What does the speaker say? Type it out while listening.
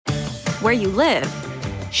where you live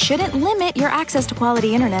shouldn't limit your access to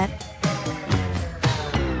quality internet.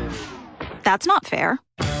 That's not fair.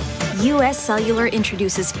 U.S. Cellular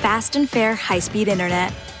introduces fast and fair high-speed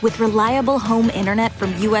internet. With reliable home internet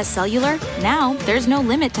from U.S. Cellular, now there's no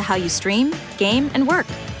limit to how you stream, game, and work.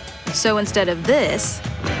 So instead of this,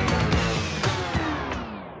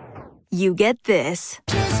 you get this.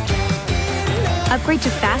 Upgrade to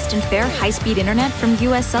fast and fair high-speed internet from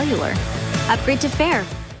U.S. Cellular. Upgrade to fair.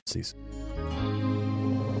 This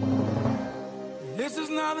is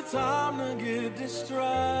not the time to get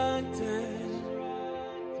distracted.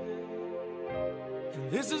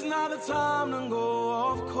 And this is not the time to go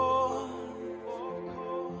off course.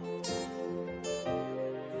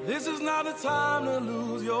 This is not the time to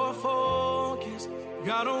lose your focus.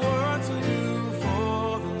 Got a work to do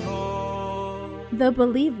for the Lord. The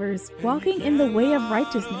Believers Walking in the Way of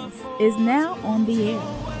Righteousness is now on the air.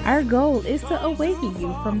 Our goal is to awaken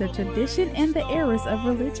you from the tradition and the errors of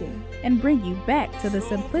religion and bring you back to the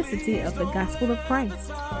simplicity of the gospel of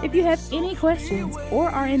Christ. If you have any questions or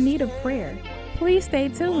are in need of prayer, please stay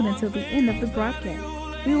tuned until the end of the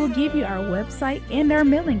broadcast. We will give you our website and our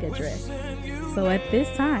mailing address. So at this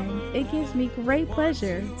time, it gives me great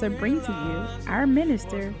pleasure to bring to you our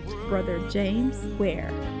minister, Brother James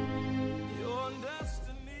Ware.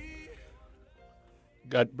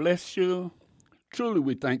 God bless you. Truly,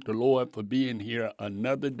 we thank the Lord for being here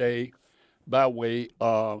another day by way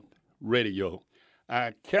of radio.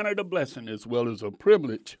 I count it a blessing as well as a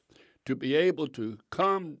privilege to be able to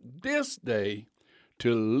come this day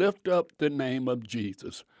to lift up the name of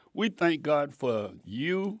Jesus. We thank God for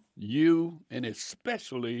you, and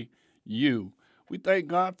especially you. We thank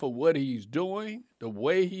God for what he's doing, the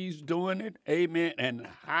way he's doing it, amen, and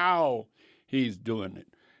how he's doing it.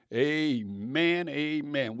 Amen,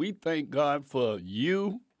 amen. We thank God for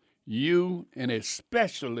you, and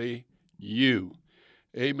especially you.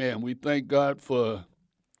 Amen. We thank God for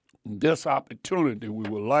this opportunity. We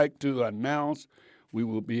would like to announce we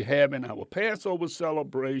will be having our Passover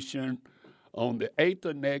celebration on the 8th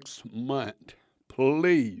of next month.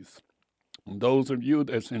 Please, those of you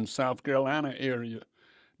that's in South Carolina area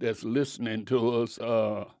that's listening to us,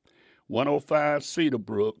 105 Cedar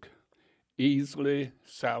Brook, Easley,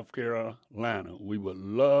 South Carolina. We would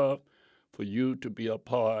love for you to be a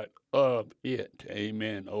part of it.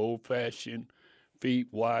 Amen. Old-fashioned feet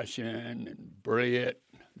washing and bread,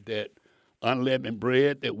 that unleavened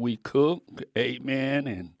bread that we cook. Amen.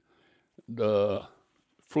 And the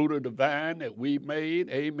fruit of the vine that we made.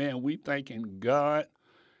 Amen. We thanking God.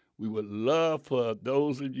 We would love for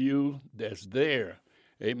those of you that's there.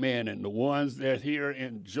 Amen. And the ones that here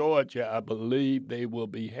in Georgia, I believe they will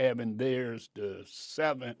be having theirs the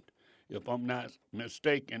 7th. If I'm not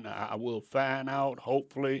mistaken, I will find out.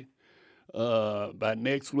 Hopefully, by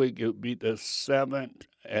next week, it'll be the 7th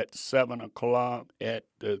at 7 o'clock at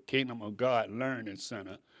the Kingdom of God Learning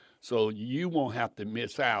Center. So you won't have to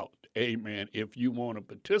miss out. Amen. If you want to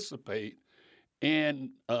participate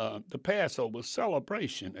in the Passover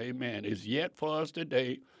celebration. Amen. It's yet for us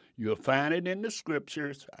today. You'll find it in the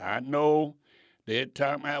scriptures. I know they're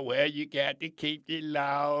talking about, well, you got to keep your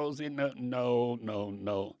laws.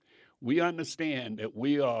 No. We understand that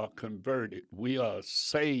we are converted. We are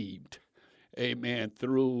saved, amen,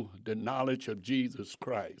 through the knowledge of Jesus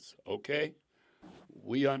Christ, okay?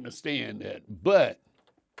 We understand that. But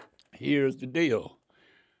here's the deal.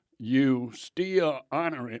 You still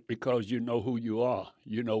honor it because you know who you are.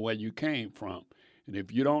 You know where you came from. And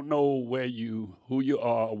if you don't know who you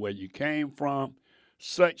are, where you came from,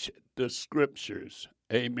 search the scriptures.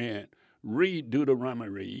 Amen. Read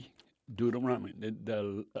Deuteronomy,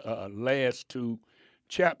 the last 2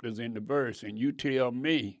 chapters in the verse, and you tell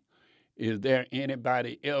me, is there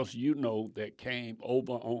anybody else you know that came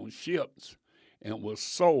over on ships and was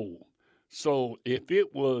sold? So if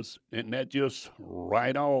it was, and that just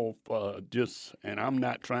right off, and I'm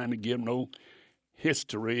not trying to give no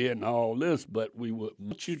history and all this, but we would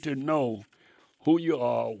want you to know who you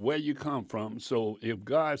are, where you come from. So if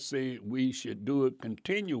God said we should do it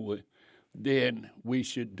continually, then we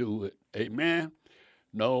should do it. Amen?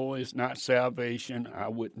 No, it's not salvation. I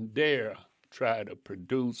wouldn't dare try to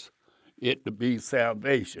produce it to be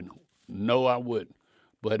salvation. No, I wouldn't.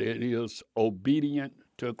 But it is obedient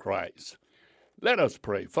to Christ. Let us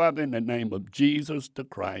pray. Father, in the name of Jesus the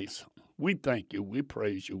Christ, we thank you, we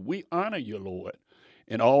praise you, we honor you, Lord,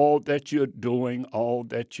 in all that you're doing, all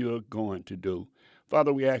that you're going to do.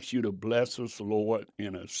 Father, we ask you to bless us, Lord,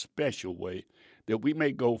 in a special way, that we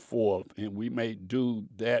may go forth and we may do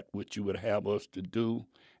that which you would have us to do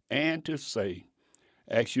and to say.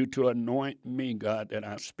 Ask you to anoint me, God, that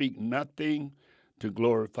I speak nothing to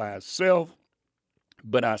glorify self,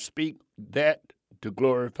 but I speak that to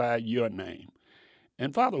glorify your name.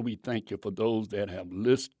 And Father, we thank you for those that have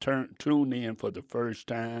tuned in for the first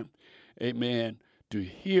time, amen, to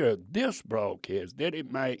hear this broadcast, that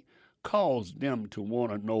it might cause them to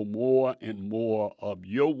want to know more and more of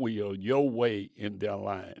your will, your way in their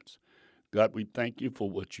lives. God, we thank you for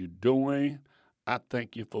what you're doing. I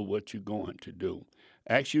thank you for what you're going to do.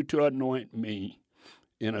 I ask you to anoint me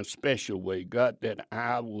in a special way, God, that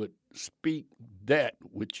I would speak that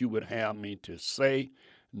which you would have me to say,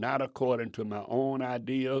 not according to my own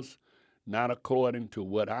ideas, not according to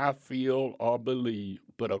what I feel or believe,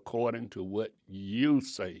 but according to what you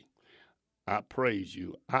say. I praise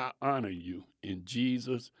you. I honor you. In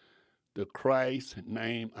Jesus, the Christ's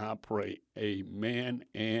name, I pray. Amen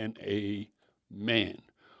and amen.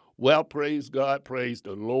 Well, praise God. Praise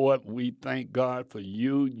the Lord. We thank God for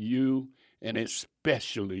you, and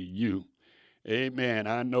especially you. Amen.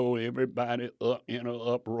 I know everybody up in an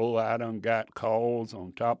uproar. I done got calls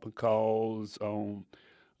on top of calls on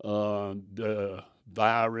the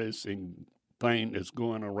virus and thing that's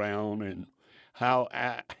going around, and how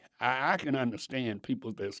I can understand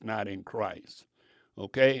people that's not in Christ.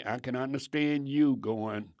 Okay, I can understand you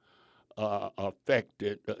going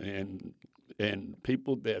affected, and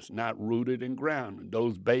people that's not rooted and grounded,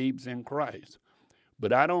 those babes in Christ.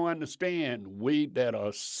 But I don't understand we that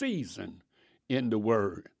are seasoned in the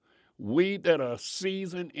Word. We that are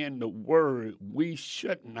seasoned in the Word, we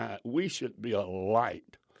should be a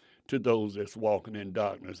light to those that's walking in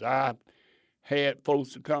darkness. I had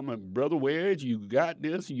folks to come and, Brother Ware, you got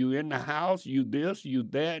this, you in the house, you this, you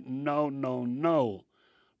that. No.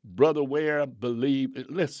 Brother Ware, believe it.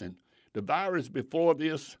 Listen, the virus before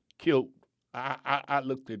this killed, I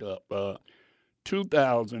looked it up,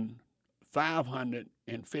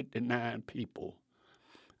 2,559 people.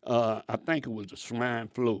 I think it was the swine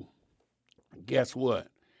flu. Guess what?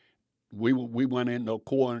 We went into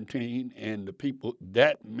quarantine, and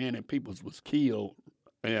that many people was killed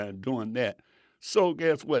doing that. So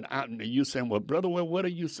guess what? You saying, well, Brother, what are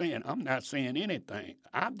you saying? I'm not saying anything.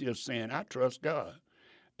 I'm just saying I trust God.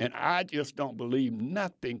 And I just don't believe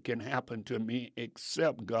nothing can happen to me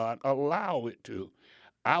except God allow it to.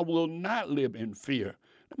 I will not live in fear.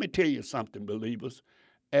 Let me tell you something, believers.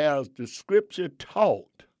 As the Scripture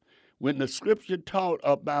taught, when the Scripture taught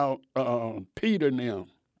about Peter and them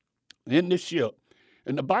in the ship,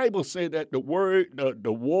 and the Bible said that the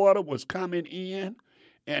water was coming in,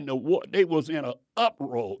 and they was in an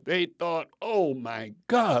uproar. They thought, oh, my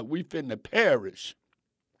God, we finna perish.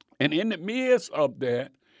 And in the midst of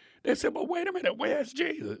that, they said, well, wait a minute, where's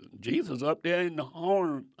Jesus? Jesus up there in the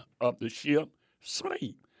horn of the ship,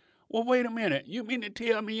 asleep. Well, wait a minute, you mean to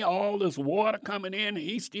tell me all this water coming in and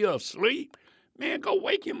he's still asleep? Man, go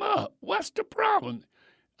wake him up. What's the problem?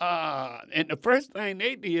 And the first thing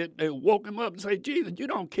they did, they woke him up and said, Jesus, you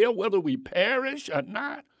don't care whether we perish or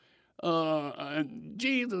not? And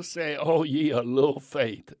Jesus said, oh, ye of little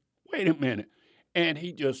faith. Wait a minute. And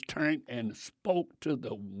he just turned and spoke to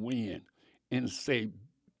the wind and said,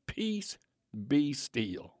 peace, be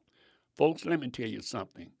still. Folks, let me tell you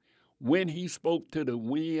something. When he spoke to the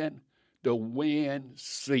wind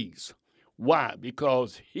ceased. Why?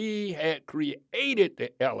 Because he had created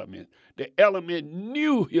the element. The element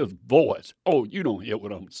knew his voice. Oh, you don't hear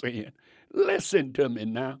what I'm saying. Listen to me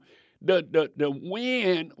now. The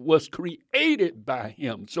wind was created by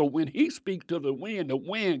him. So when he speaks to the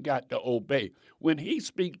wind got to obey. When he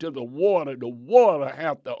speaks to the water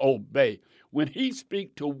have to obey. When he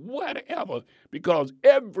speaks to whatever, because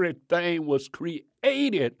everything was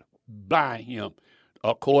created by him.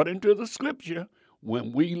 According to the Scripture,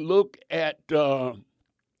 when we look at the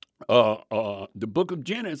book of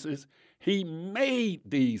Genesis, he made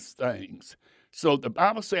these things. So the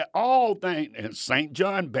Bible said all things, and St.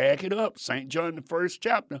 John back it up. St. John, the first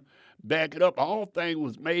chapter, back it up. All things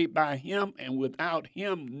was made by him, and without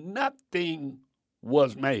him, nothing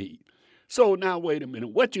was made. So now, wait a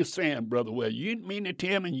minute. What you saying, brother? Well, you mean to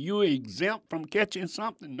tell me you exempt from catching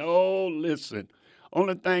something? No, listen.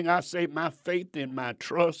 Only thing I say, my faith and my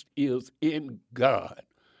trust is in God.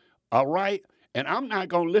 All right? And I'm not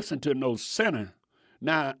going to listen to no sinner.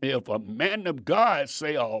 Now, if a man of God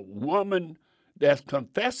say, a woman that's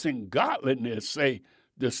confessing godliness say,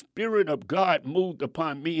 the Spirit of God moved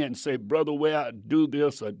upon me and say, brother, well, do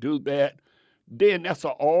this or do that, then that's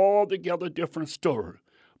an altogether different story.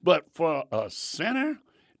 But for a sinner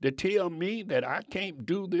to tell me that I can't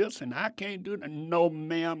do this and I can't do that, no,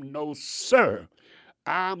 ma'am, no, sir.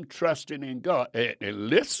 I'm trusting in God. And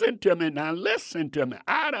listen to me now, listen to me.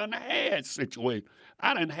 I done had situations.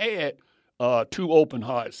 I done had two open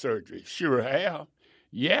heart surgeries? Sure have.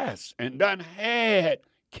 Yes, and done had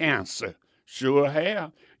cancer. Sure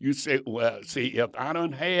have. You say, well, see, if I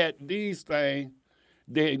done had these things,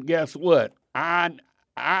 then guess what? I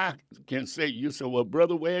can say, you say, well,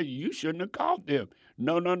 Brother Ware, you shouldn't have caught them.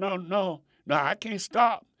 No, no, no, no. No, I can't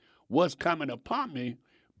stop what's coming upon me.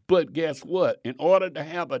 But guess what? In order to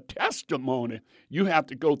have a testimony, you have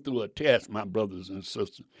to go through a test, my brothers and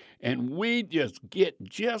sisters. And we just get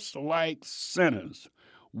just like sinners.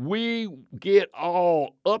 We get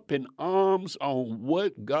all up in arms on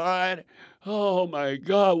what God, oh my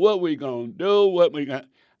God, what we gonna do, what we gonna.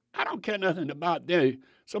 I don't care nothing about that.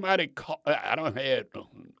 Somebody call, I don't have,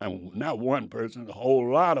 not one person, a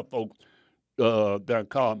whole lot of folks that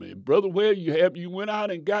call me, Brother, where you went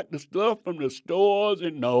out and got the stuff from the stores?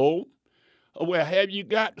 And no. Well, have you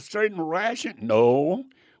got a certain ration? No.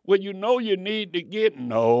 Well, you know you need to get,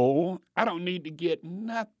 no. I don't need to get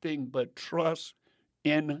nothing but trust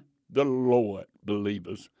in the Lord,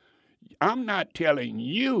 believers. I'm not telling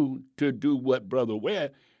you to do what Brother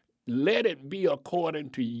Ware. Let it be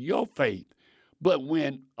according to your faith. But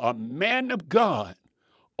when a man of God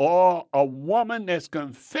or a woman that's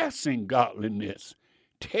confessing godliness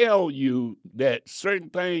tell you that certain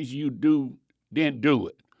things you do, then do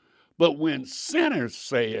it. But when sinners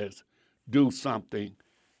says do something,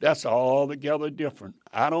 that's altogether different.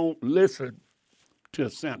 I don't listen to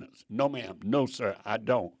sinners. No, ma'am. No, sir, I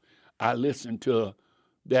don't. I listen to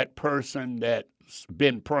that person that's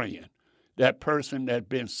been praying, that person that's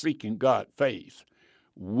been seeking God's face.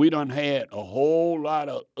 We done had a whole lot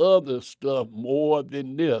of other stuff more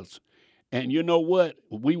than this. And you know what?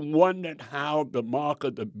 We wondered how the mark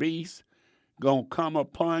of the beast gonna come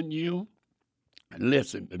upon you.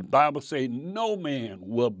 Listen, the Bible says no man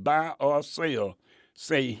will buy or sell,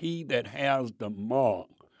 say he that has the mark.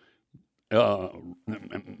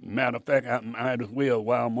 Matter of fact, I might as well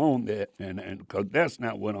while I'm on that, and because that's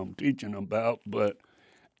not what I'm teaching about, but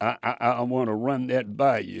I want to run that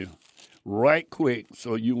by you right quick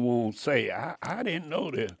so you won't say, I didn't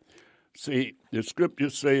know this. See, the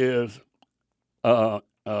scripture says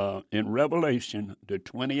in Revelation, the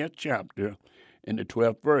 20th chapter, in the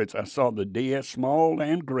 12th verse, I saw the dead, small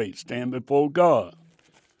and great, stand before God.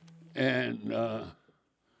 And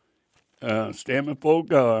stand before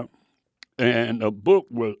God, and a book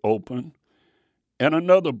was opened, and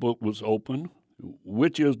another book was opened,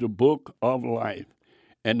 which is the book of life.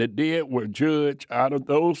 And the dead were judged out of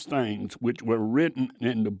those things which were written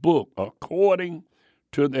in the book according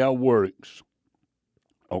to their works.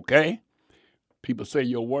 Okay? People say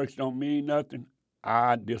your works don't mean nothing.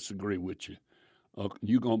 I disagree with you.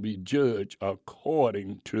 You're going to be judged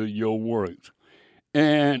according to your works.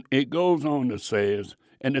 And it goes on to says,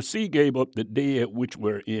 and the sea gave up the dead which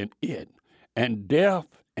were in it, and death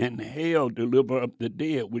and hell delivered up the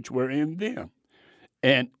dead which were in them.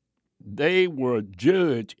 And they were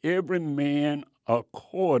judged, every man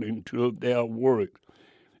according to their works.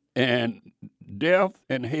 And death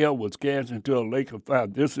and hell was cast into a lake of fire.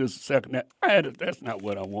 This is the second. That's not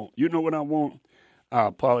what I want. You know what I want? I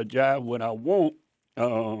apologize. What I want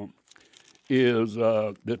is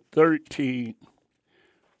the 13th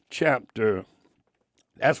chapter.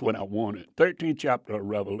 That's what I wanted. 13th chapter of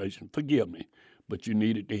Revelation. Forgive me, but you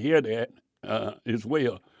needed to hear that as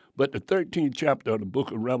well. But the 13th chapter of the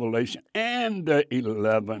book of Revelation and the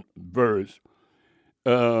 11th verse,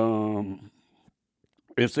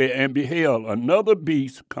 it said, and beheld another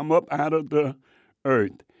beast come up out of the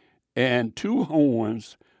earth, and two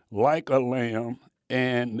horns like a lamb,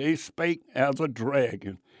 and they spake as a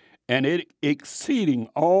dragon, and it exceeding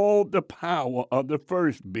all the power of the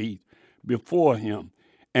first beast before him,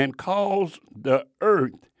 and caused the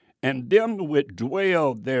earth and them which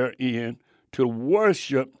dwell therein to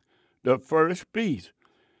worship the first beast,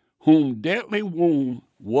 whom deadly wound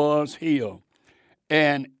was healed.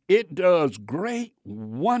 And it does great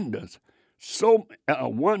wonders, so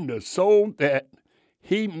that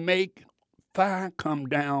he make fire come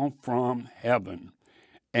down from heaven,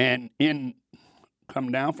 and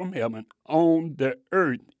come down from heaven on the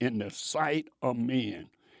earth in the sight of men,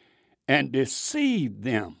 and deceive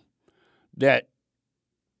them that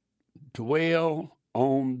dwell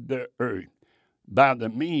on the earth by the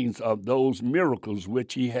means of those miracles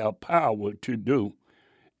which he have power to do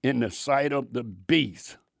in the sight of the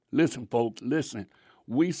beast. Listen, folks, listen.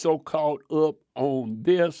 We so caught up on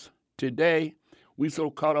this today. We so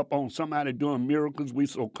caught up on somebody doing miracles. We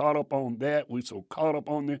so caught up on that. We so caught up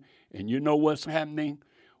on that. And you know what's happening?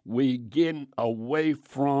 We getting away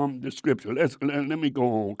from the scripture. Let me go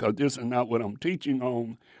on, because this is not what I'm teaching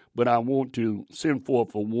on. but I want to send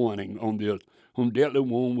forth a warning on this. Whom deadly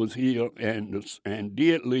wound was healed and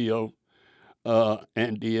did live,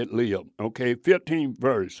 and did live. Okay, 15th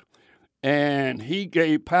verse. And he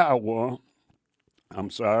gave power,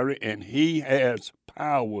 and he has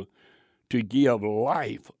power to give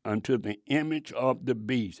life unto the image of the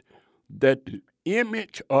beast, that the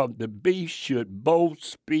image of the beast should both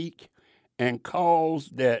speak and cause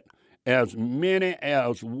that as many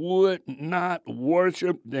as would not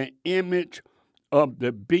worship the image of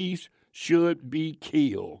the beast should be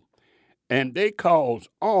killed. And they cause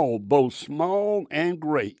all, both small and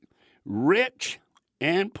great, rich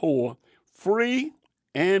and poor, free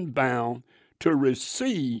and bound, to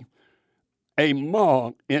receive a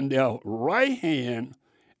mark in their right hand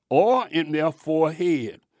or in their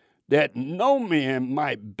forehead, that no man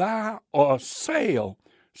might buy or sell,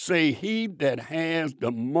 say he that has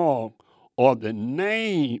the mark or the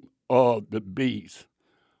name of the beast,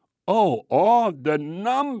 or the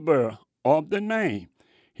number of the name.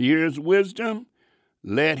 Here's wisdom.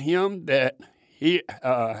 Let him that he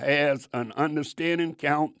has an understanding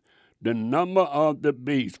count the number of the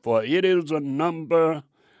beast, for it is a number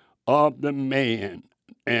of the man,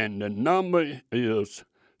 and the number is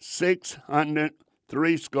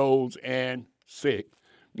 666.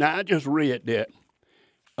 Now, I just read that.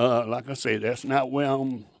 Like I say, that's not where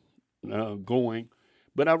I'm going,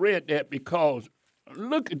 but I read that because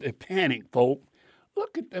look at the panic, folk.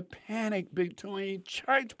 Look at the panic between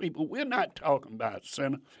church people. We're not talking about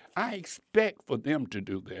sinners. I expect for them to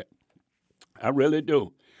do that. I really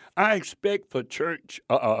do. I expect for church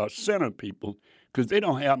sinner people, because they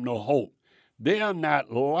don't have no hope. They are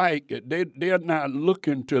not like it. They're not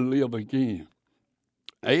looking to live again.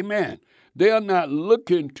 Amen. They are not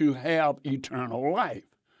looking to have eternal life.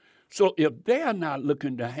 So if they are not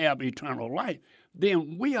looking to have eternal life,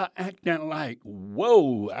 then we are acting like,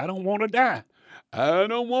 whoa, I don't want to die. I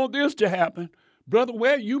don't want this to happen. Brother,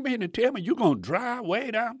 where you mean to tell me you're going to drive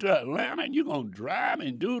way down to Atlanta and you're going to drive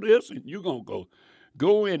and do this and you're going to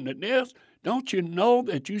go into this? Don't you know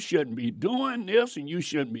that you shouldn't be doing this and you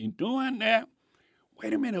shouldn't be doing that?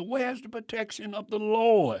 Wait a minute, where's the protection of the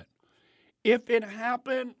Lord? If it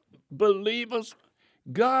happened, believers,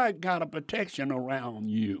 God got a protection around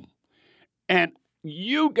you. And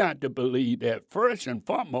you got to believe that first and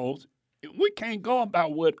foremost. We can't go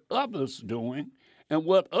about what others doing and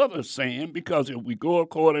what others saying, because if we go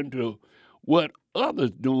according to what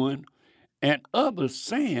others doing and others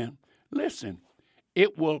saying, listen,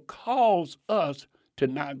 it will cause us to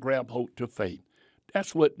not grab hold to faith.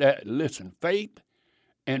 That's what listen, faith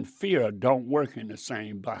and fear don't work in the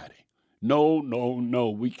same body. No.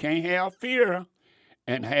 We can't have fear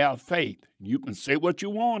and have faith. You can say what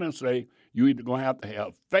you want to say. You're either going to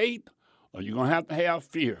have faith or you're going to have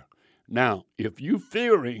fear. Now, if you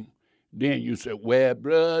fearing, then you say, well,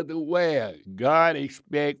 brother, where? God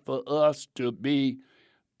expect for us to be,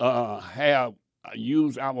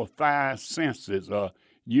 use our five senses, or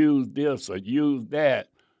use this or use that.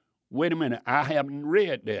 Wait a minute, I haven't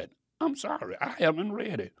read that. I'm sorry, I haven't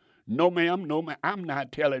read it. No, ma'am, I'm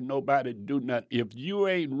not telling nobody to do nothing. If you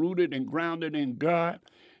ain't rooted and grounded in God,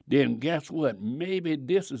 then guess what? Maybe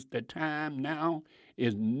this is the time now,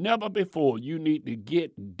 is never before. You need to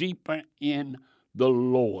get deeper in the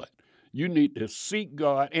Lord. You need to seek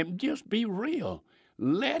God and just be real.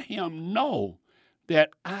 Let him know that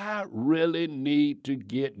I really need to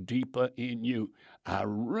get deeper in you. I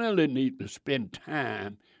really need to spend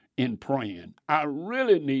time in praying. I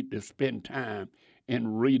really need to spend time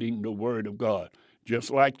in reading the Word of God.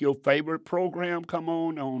 Just like your favorite program come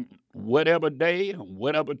on whatever day,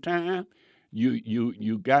 whatever time,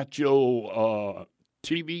 you got your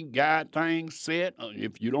TV guide thing set.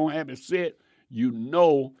 If you don't have it set, you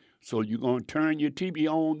know, so you're going to turn your TV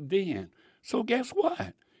on then. So guess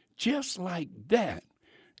what? Just like that,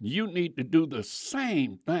 you need to do the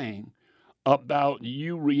same thing about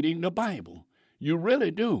you reading the Bible. You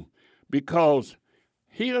really do. Because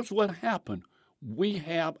here's what happened. We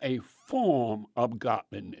have a form of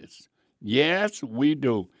godliness. Yes, we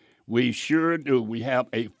do. We sure do. We have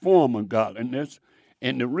a form of godliness.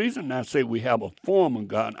 And the reason I say we have a form of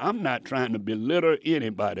God, I'm not trying to belittle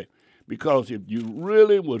anybody. Because if you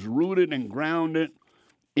really was rooted and grounded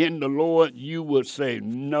in the Lord, you would say,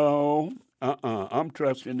 no, I'm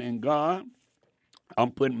trusting in God.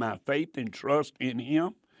 I'm putting my faith and trust in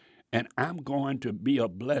him, and I'm going to be a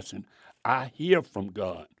blessing. I hear from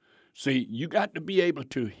God. See, you got to be able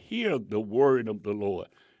to hear the word of the Lord.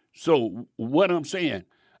 So what I'm saying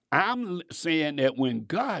that when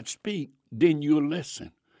God speaks, then you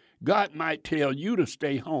listen. God might tell you to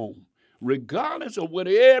stay home, regardless of what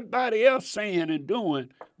everybody else saying and doing,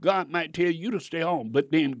 God might tell you to stay home.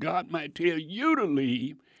 But then God might tell you to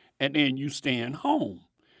leave, and then you staying home.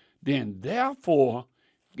 Then therefore,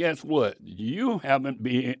 guess what? You haven't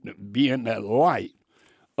been that light.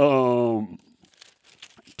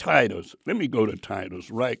 Titus. Let me go to Titus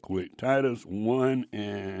right quick. Titus 1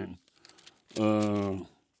 and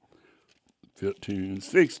 15,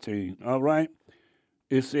 16. All right?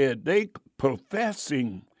 It said, they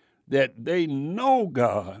professing that they know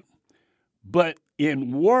God, but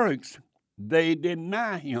in works they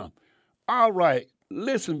deny him. All right,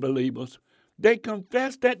 listen, believers. They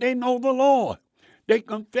confess that they know the Lord. They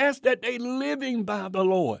confess that they living by the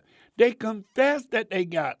Lord. They confess that they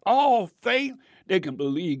got all faith. They can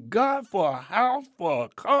believe God for a house, for a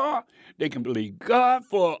car. They can believe God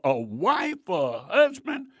for a wife, for a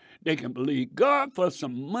husband. They can believe God for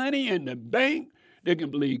some money in the bank. They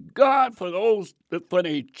can believe God for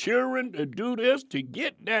their children to do this, to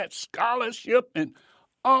get that scholarship, and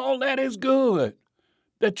all that is good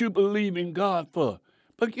that you believe in God for.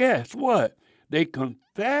 But guess what? They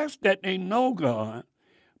confess that they know God,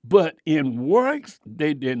 but in works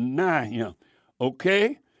they deny him.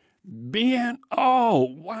 Okay?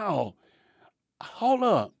 Hold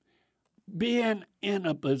up. Being in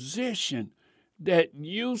a position that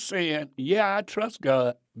you saying, yeah, I trust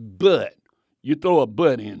God, but you throw a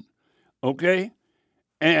but in, okay?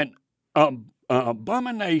 And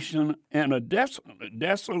abomination and a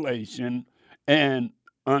desolation and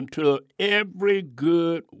unto every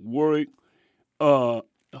good work.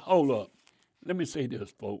 Hold up. Let me say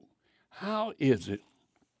this, folks. How is it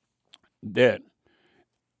that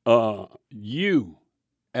you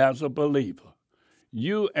as a believer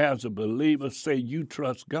say you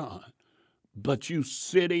trust God, but you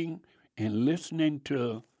sitting and listening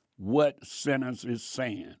to what sinners is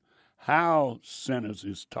saying, how sinners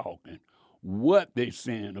is talking, what they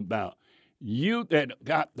saying about you that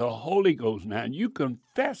got the Holy Ghost now, you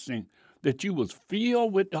confessing that you was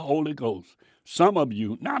filled with the Holy Ghost. Some of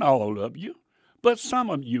you, not all of you, but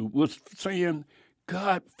some of you was saying,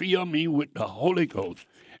 God, fill me with the Holy Ghost.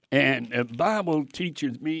 And the Bible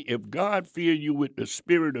teaches me if God fill you with the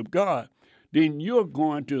Spirit of God, then you're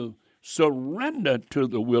going to surrender to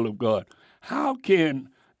the will of God. How can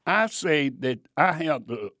I say that I have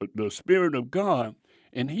the Spirit of God?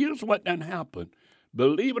 And here's what done happened.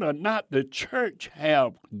 Believe it or not, the church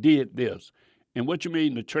have did this. And what you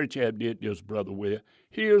mean the church have did this, Brother Ware?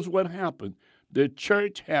 Here's what happened. The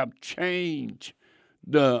church have changed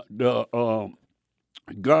the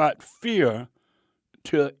God fear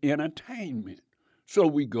to entertainment. So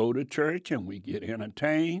we go to church and we get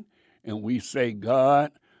entertained and we say,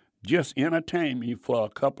 God, just entertain me for a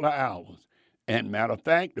couple of hours. And matter of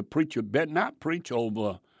fact, the preacher better not preach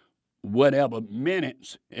over whatever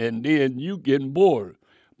minutes and then you getting bored.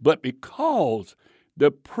 But because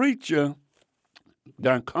the preacher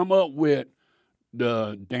done come up with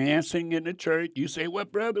the dancing in the church, you say, well,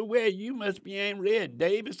 Brother, where you must be ain't read.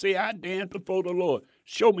 David say, I dance before the Lord.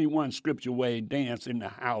 Show me one scripture where he danced in the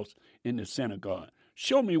house in the synagogue.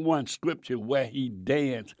 Show me one scripture where he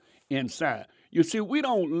danced inside. You see, we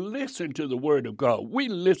don't listen to the word of God. We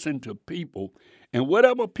listen to people. And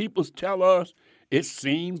whatever people tell us, it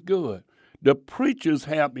seems good. The preachers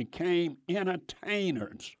have become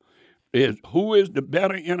entertainers. Who is the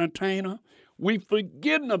better entertainer? We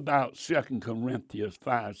forgetting about 2 Corinthians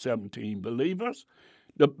 5:17, believers.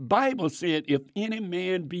 The Bible said, if any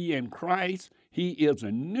man be in Christ, he is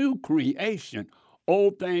a new creation.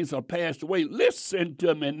 Old things are passed away. Listen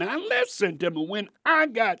to me now. Listen to me. When I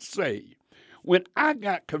got saved, when I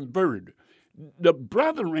got converted, the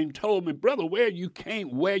brethren told me, Brother, you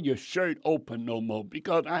can't wear your shirt open no more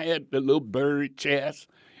because I had the little bird chest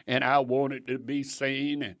and I wanted to be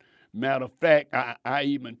seen. And matter of fact, I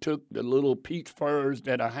even took the little peach furs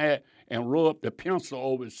that I had and rubbed the pencil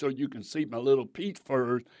over it so you can see my little peach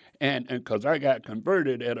furs. And because I got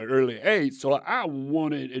converted at an early age, so I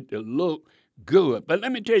wanted it to look good. But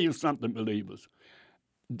let me tell you something, believers.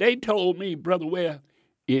 They told me, Brother Ware,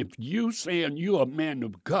 if you saying you're a man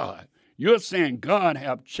of God, you're saying God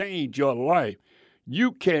have changed your life,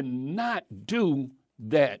 you cannot do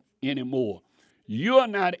that anymore. You're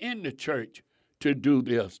not in the church to do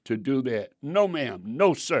this, to do that. No, ma'am.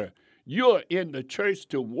 No, sir. You're in the church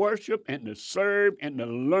to worship and to serve and to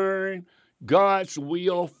learn God's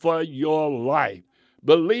will for your life.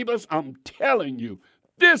 Believers, I'm telling you,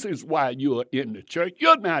 this is why you're in the church.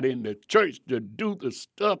 You're not in the church to do the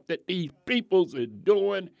stuff that these peoples are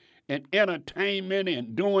doing and entertainment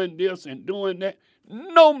and doing this and doing that.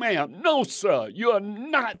 No, ma'am. No, sir. You are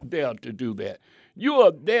not there to do that. You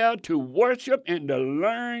are there to worship and to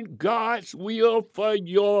learn God's will for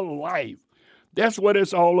your life. That's what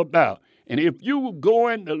it's all about. And if you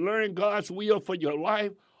going to learn God's will for your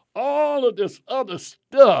life, all of this other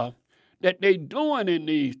stuff that they doing in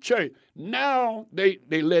these church, now they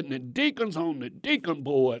letting the deacons on the deacon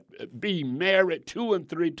board be married 2 and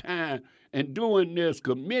 3 times and doing this,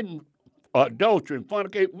 committing adultery and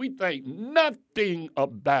fornication. We think nothing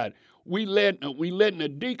about it. We letting the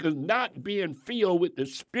deacons not being filled with the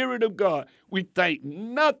Spirit of God. We think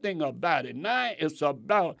nothing about it. Now it's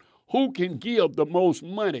about who can give the most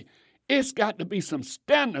money. It's got to be some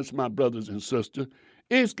standards, my brothers and sisters.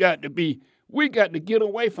 It's got to be, we got to get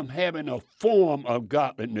away from having a form of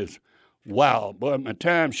godliness. Wow, but my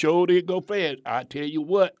time sure did go fast. I tell you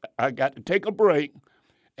what, I got to take a break.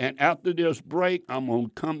 And after this break, I'm going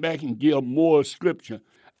to come back and give more scripture.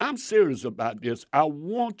 I'm serious about this. I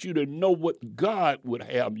want you to know what God would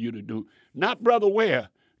have you to do. Not Brother Ware.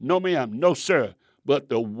 No, ma'am. No, sir. But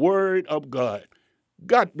the Word of God.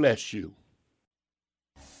 God bless you.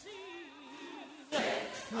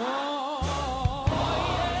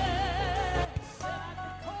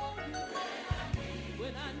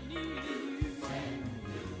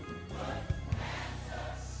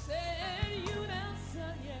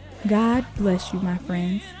 God bless you, my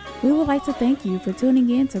friends. We would like to thank you for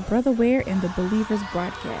tuning in to Brother Ware and the Believers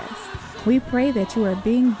broadcast. We pray that you are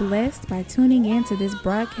being blessed by tuning in to this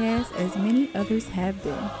broadcast as many others have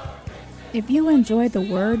been. If you enjoyed the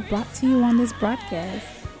word brought to you on this broadcast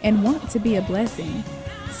and want to be a blessing,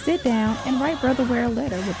 sit down and write Brother Ware a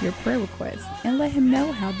letter with your prayer request and let him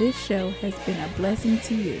know how this show has been a blessing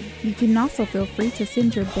to you. You can also feel free to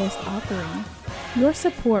send your best offering. Your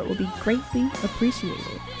support will be greatly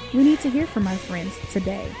appreciated. We need to hear from our friends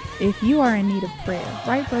today. If you are in need of prayer,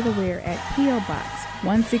 write Brother Ware at P.O. Box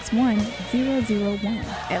 161001,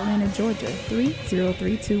 Atlanta, Georgia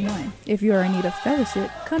 30321. If you are in need of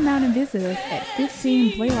fellowship, come out and visit us at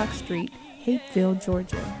 15 Blaylock Street, Hapeville,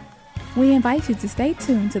 Georgia. We invite you to stay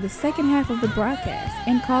tuned to the second half of the broadcast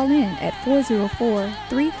and call in at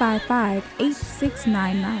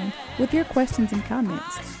 404-355-8699 with your questions and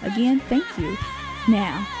comments. Again, thank you.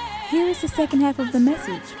 Now, here is the second half of the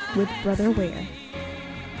message with Brother Ware.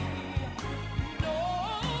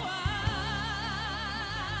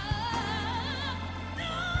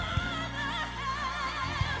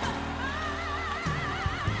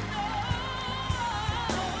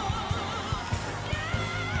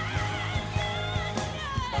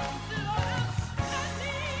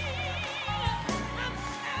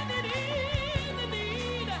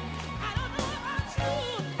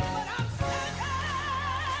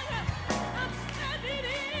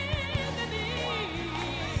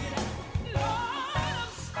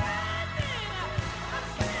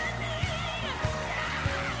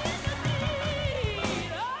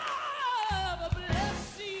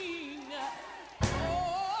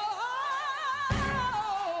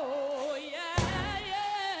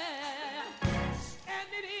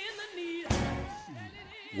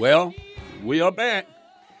 Well, we are back.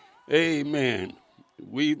 Amen.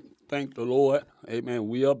 We thank the Lord. Amen.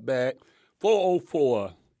 We are back.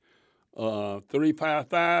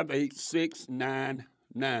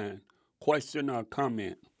 404-355-8699. Question or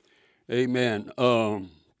comment. Amen.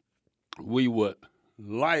 We would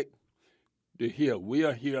like to hear. We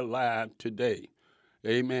are here live today.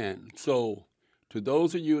 Amen. So to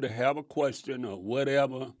those of you that have a question or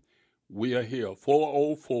whatever, we are here,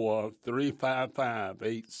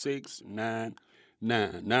 404-355-8699.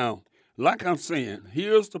 Now, like I'm saying,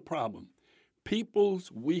 here's the problem.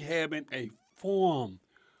 We having a form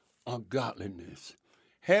of godliness.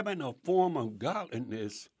 Having a form of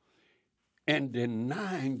godliness and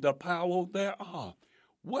denying the power thereof.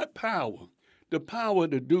 What power? The power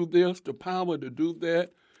to do this, the power to do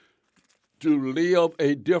that, to live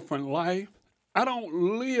a different life. I don't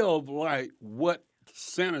live like what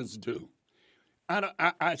sinners do.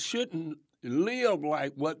 I shouldn't live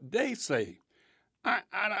like what they say. I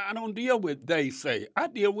don't deal with they say. I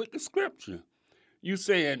deal with the scripture. You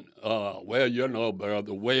saying,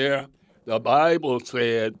 Brother Ware, the Bible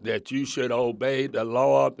said that you should obey the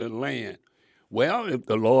law of the land. Well, if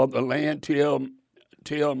the law of the land tell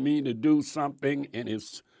me to do something and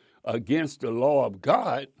it's against the law of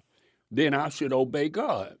God, then I should obey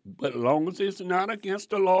God. But as long as it's not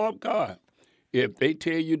against the law of God. If they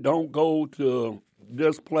tell you don't go to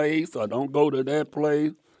this place or don't go to that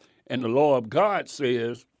place, and the law of God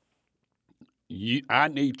says, I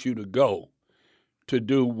need you to go to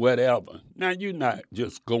do whatever. Now, you're not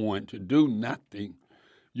just going to do nothing.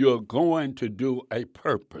 You're going to do a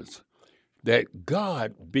purpose that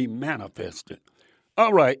God be manifested.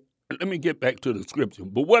 All right, let me get back to the scripture.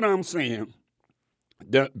 But what I'm saying,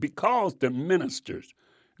 that because the ministers,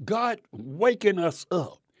 God waking us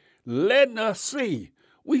up, letting us see.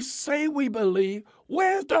 We say we believe.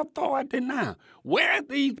 Where's the authority now? Where are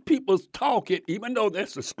these people talking, even though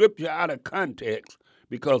that's a scripture out of context?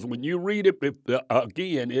 Because when you read it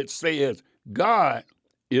again, it says God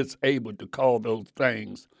is able to call those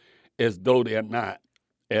things as though they're not,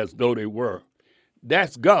 as though they were.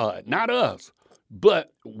 That's God, not us.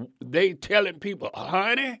 But they telling people,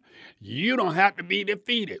 honey, you don't have to be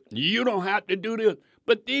defeated. You don't have to do this.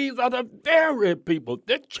 But these are the very people,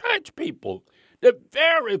 the church people, the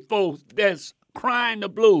very folks that's crying the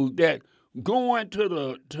blues, that going to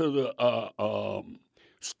the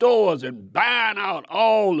stores and buying out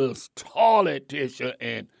all this toilet tissue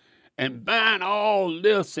and buying all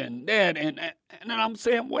this and that. And I'm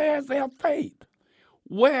saying, where's their faith?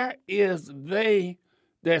 Where is they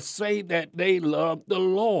that say that they love the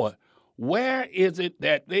Lord? Where is it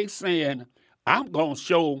that they saying, I'm going to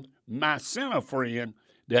show my sinner friend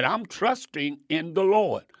that I'm trusting in the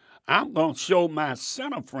Lord? I'm going to show my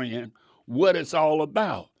sinner friend what it's all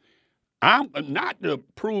about. I'm not to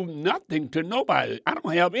prove nothing to nobody. I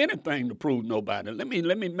don't have anything to prove nobody. Let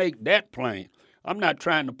me make that plain. I'm not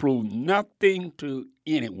trying to prove nothing to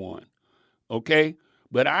anyone, okay?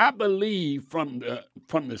 But I believe from the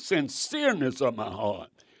sincereness of my heart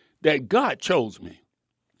that God chose me.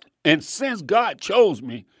 And since God chose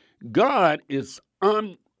me, God is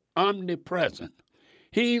omnipresent.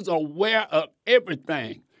 He's aware of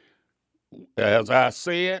everything. As I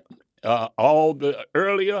said, all the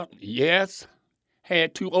earlier, yes,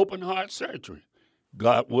 had 2 open heart surgery.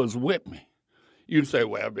 God was with me. You say,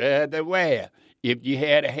 well, brother, where? If you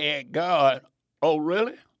had had God, oh,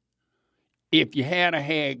 really? If you had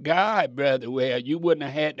had God, brother, well, you wouldn't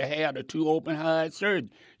have had to have the 2 open heart surgery.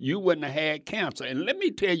 You wouldn't have had cancer. And let me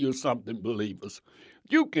tell you something, believers.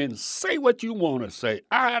 You can say what you want to say.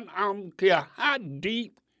 I don't care how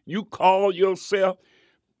deep you call yourself.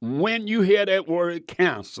 When you hear that word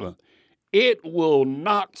cancer, it will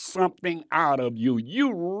knock something out of you.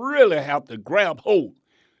 You really have to grab hold.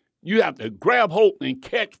 You have to grab hold and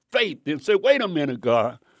catch faith and say, wait a minute,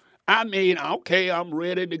 God. I mean, okay, I'm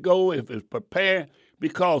ready to go if it's prepared.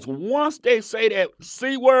 Because once they say that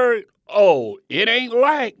C word, oh, it ain't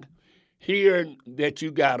like hearing that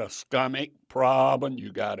you got a stomach problem,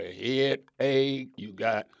 you got a headache, you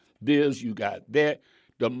got this, you got that.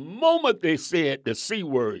 The moment they said the C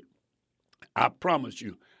word, I promise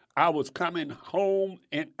you, I was coming home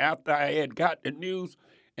and after I had got the news,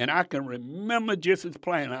 and I can remember just as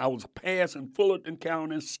plain, I was passing Fullerton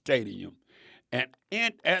County Stadium. And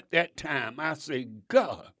at that time, I said,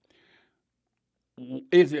 God,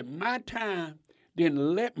 is it my time?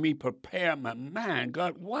 Then let me prepare my mind.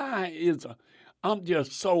 God, I'm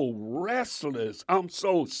just so restless. I'm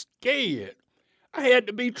so scared. I had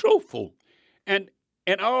to be truthful. And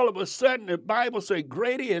all of a sudden, the Bible says,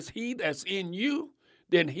 greater is he that's in you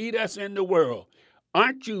than he that's in the world.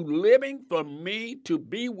 Aren't you living for me to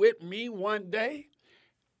be with me one day?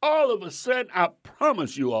 All of a sudden, I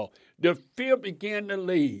promise you all, the fear began to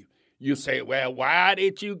leave. You say, well, why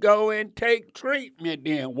did you go and take treatment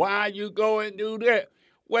then? Why you go and do that?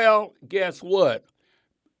 Well, guess what?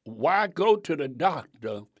 Why go to the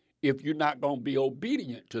doctor if you're not going to be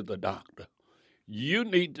obedient to the doctor?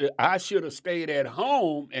 I should have stayed at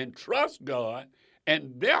home and trust God,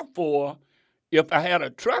 and therefore, if I had a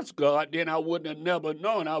trust God, then I wouldn't have never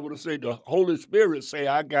known. I would have said the Holy Spirit say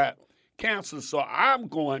I got cancer, so I'm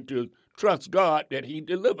going to trust God that he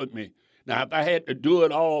delivered me. Now, if I had to do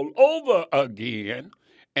it all over again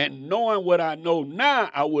and knowing what I know now,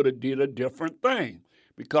 I would have did a different thing.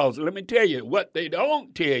 Because let me tell you, what they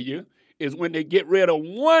don't tell you is when they get rid of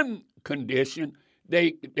one condition,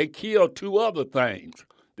 they kill 2 other things.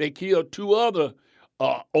 They kill 2 other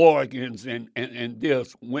organs and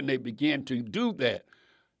this when they begin to do that.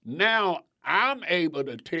 Now, I'm able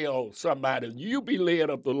to tell somebody, you be led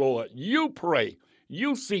of the Lord. You pray.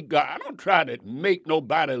 You see God. I don't try to make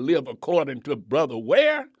nobody live according to Brother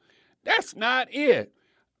Ware. That's not it.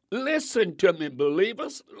 Listen to me,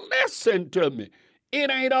 believers. Listen to me. It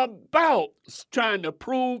ain't about trying to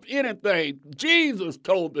prove anything. Jesus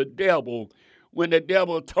told the devil, when the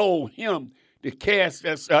devil told him to cast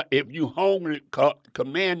us out, if you hungry,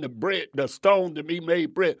 command the stone to be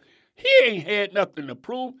made bread. He ain't had nothing to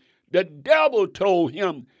prove. The devil told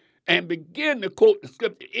him and began to quote the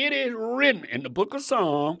scripture. It is written in the book of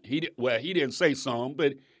Psalm. He didn't say Psalm,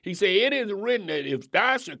 but he said, it is written that if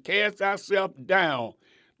thou shalt cast thyself down,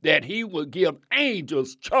 that he will give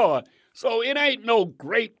angels charge So it ain't no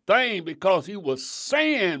great thing because he was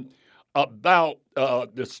saying about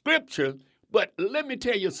the scripture. But let me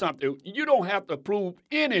tell you something. You don't have to prove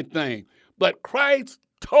anything. But Christ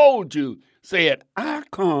told you, said, I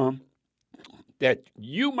come that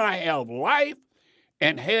you might have life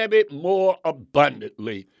and have it more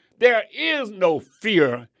abundantly. There is no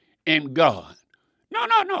fear in God.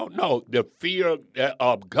 No. The fear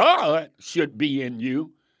of God should be in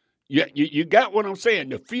you. You got what I'm saying?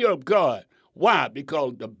 The fear of God. Why?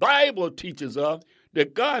 Because the Bible teaches us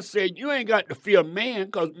that God said you ain't got to fear man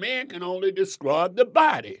because man can only destroy the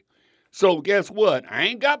body. So guess what? I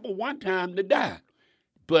ain't got but one time to die.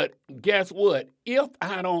 But guess what? If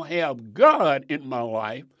I don't have God in my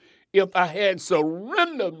life, if I had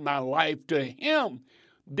surrendered my life to him,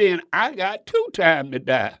 then I got two times to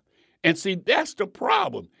die. And see, that's the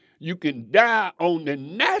problem. You can die on the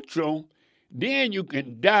natural, then you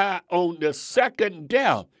can die on the second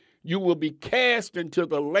death. You will be cast into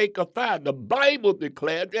the lake of fire. The Bible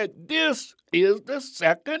declares that this is the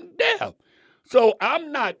second death. So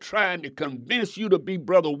I'm not trying to convince you to be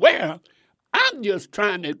Brother Ware. I'm just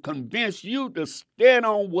trying to convince you to stand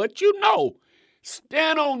on what you know.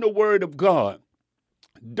 Stand on the word of God.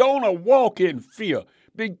 Don't walk in fear.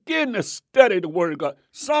 Begin to study the word of God.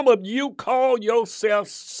 Some of you call yourself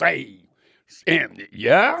saved. And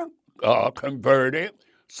converted.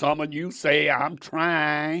 Some of you say, I'm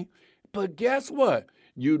trying. But guess what?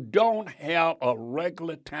 You don't have a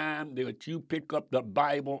regular time that you pick up the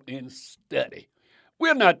Bible and study.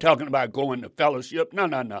 We're not talking about going to fellowship.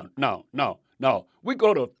 No. We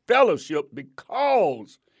go to fellowship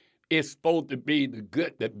because it's supposed to be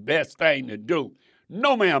the best thing to do.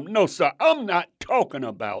 No, ma'am. No, sir. I'm not talking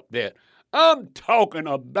about that. I'm talking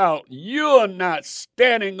about you're not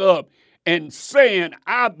standing up and saying,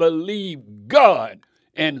 I believe God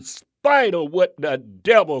in spite of what the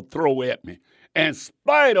devil throw at me, in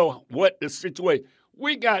spite of what the situation.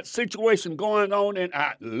 We got situation going on and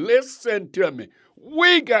listen to me.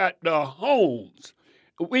 We got the homes.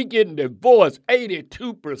 We getting divorced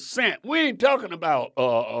 82%. We ain't talking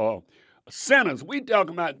about sinners. We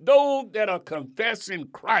talking about those that are confessing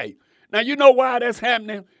Christ. Now, you know why that's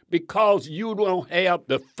happening? Because you don't have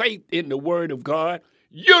the faith in the word of God.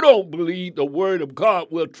 You don't believe the word of God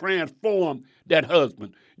will transform that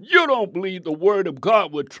husband. You don't believe the word of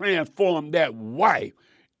God will transform that wife.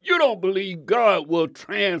 You don't believe God will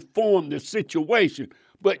transform the situation.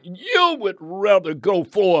 But you would rather go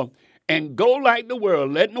forth and go like the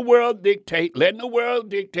world, letting the world dictate.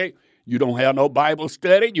 You don't have no Bible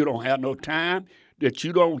study. You don't have no time that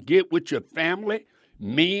you don't get with your family.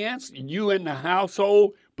 Men, you in the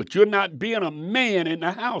household, but you're not being a man in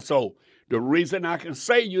the household. The reason I can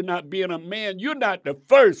say you're not being a man, you're not the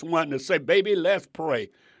first one to say, baby, let's pray.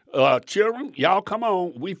 Children, y'all come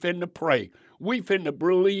on, we finna pray. We finna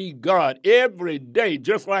believe God every day,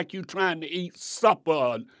 just like you trying to eat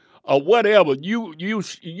supper or whatever. You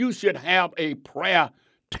should have a prayer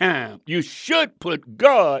time. You should put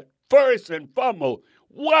God first and foremost.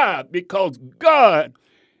 Why? Because God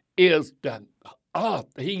is the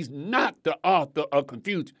author. He's not the author of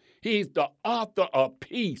confusion. He's the author of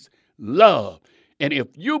peace, love. And if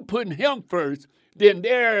you put him first, then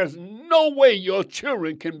there's no way your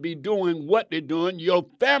children can be doing what they're doing. Your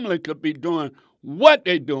family could be doing what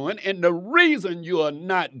they're doing. And the reason you are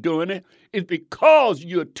not doing it is because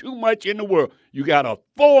you're too much in the world. You got a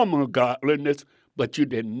form of godliness, but you're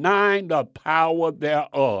denying the power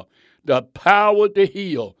thereof, the power to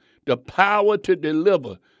heal, the power to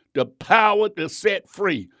deliver, the power to set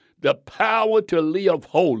free, the power to live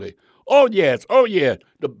holy. Oh, yes.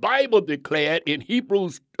 The Bible declared in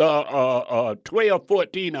Hebrews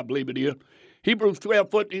 12:14, I believe it is. Hebrews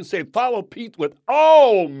 12:14 says, follow peace with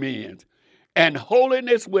all men and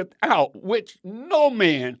holiness without which no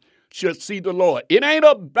man should see the Lord. It ain't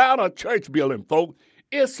about a church building, folks.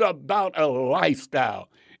 It's about a lifestyle.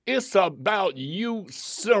 It's about you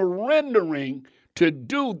surrendering to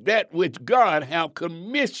do that which God have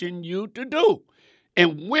commissioned you to do.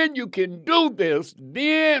 And when you can do this,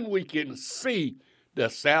 then we can see the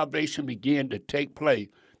salvation begin to take place.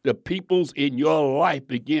 The peoples in your life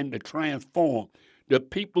begin to transform. The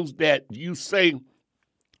peoples that you say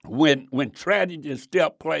when tragedy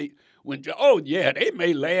step place, they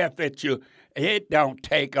may laugh at you. It don't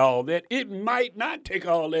take all that. It might not take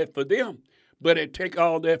all that for them, but it take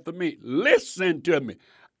all that for me. Listen to me.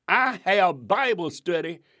 I have Bible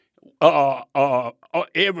study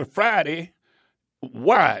every Friday.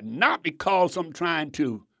 Why? Not because I'm trying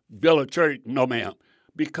to build a church, no ma'am.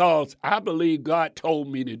 Because I believe God told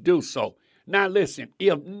me to do so. Now listen,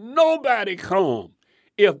 if nobody comes,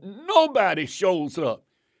 if nobody shows up,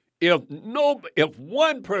 If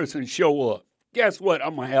one person show up, guess what?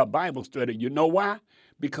 I'm gonna have Bible study. You know why?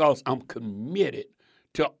 Because I'm committed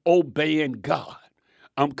to obeying God.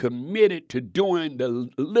 I'm committed to doing the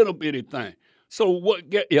little bitty thing. So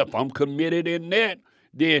if I'm committed in that,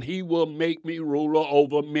 then he will make me ruler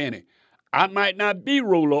over many. I might not be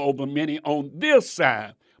ruler over many on this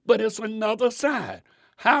side, but it's another side.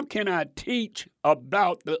 How can I teach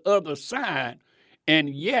about the other side, and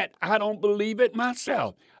yet I don't believe it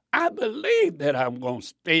myself? I believe that I'm going to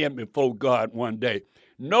stand before God one day.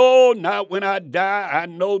 No, not when I die. I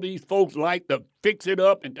know these folks like to fix it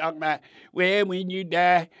up and talk about, well, when you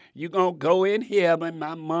die, you're going to go in heaven.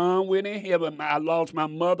 My mom went in heaven. I lost my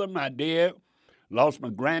mother, my dad, lost my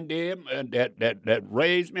granddad that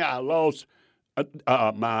raised me. I lost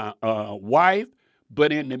my wife.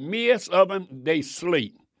 But in the midst of them, they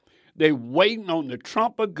sleep. They waiting on the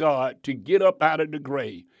trump of God to get up out of the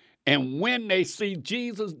grave. And when they see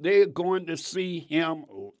Jesus, they're going to see him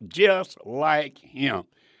just like him.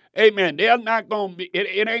 Amen. They're not going to be,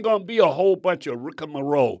 it ain't going to be a whole bunch of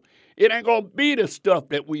rigmarole. It ain't going to be the stuff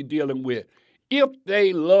that we dealing with. If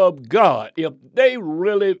they love God, if they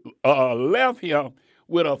really left him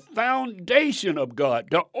with a foundation of God,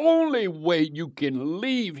 the only way you can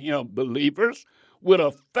leave him, believers, with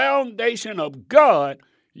a foundation of God,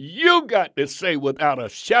 you got to say without a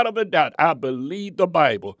shadow of a doubt, I believe the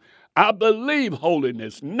Bible. I believe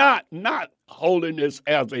holiness, not holiness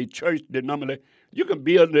as a church denomination. You can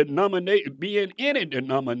be in any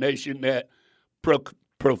denomination that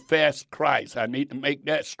profess Christ. I need to make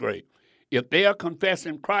that straight. If they are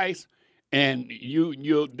confessing Christ and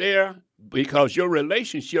you're there because your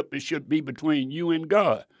relationship should be between you and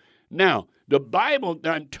God. Now, the Bible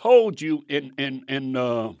done told you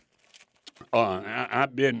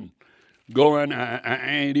I've been going, I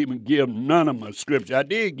ain't even give none of my scripture. I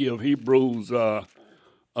did give Hebrews 12.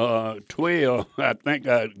 I think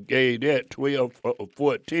I gave that 12 or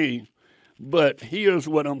 14. But here's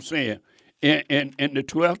what I'm saying. In the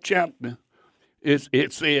 12th chapter,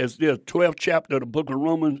 it says this, 12th chapter of the book of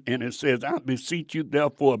Romans, and it says, I beseech you,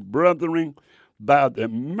 therefore, brethren, by the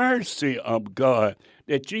mercy of God,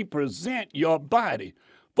 that ye present your body.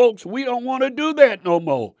 Folks, we don't want to do that no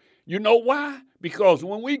more. You know why? Because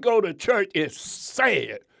when we go to church, it's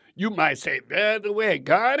sad. You might say, by the way,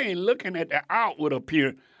 God ain't looking at the outward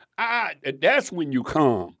appearance. That's when you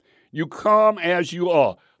come. You come as you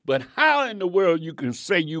are. But how in the world you can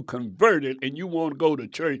say you converted and you want to go to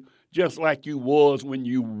church just like you was when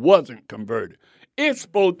you wasn't converted? It's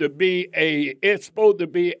supposed to be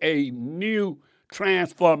a new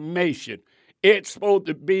transformation. It's supposed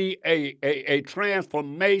to be a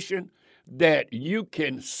transformation that you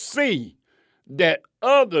can see, that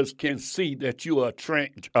others can see that you are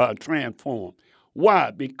transformed.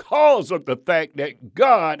 Why? Because of the fact that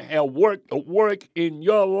God has worked a work in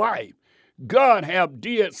your life. God have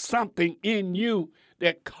did something in you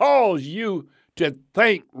that caused you to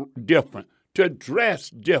think different, to dress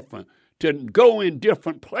different, to go in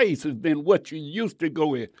different places than what you used to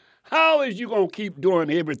go in. How is you going to keep doing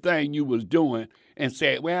everything you was doing and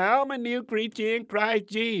say, well, I'm a new creature in Christ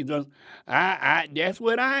Jesus. That's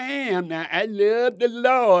what I am now. I love the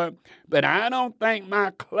Lord, but I don't think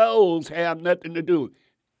my clothes have nothing to do.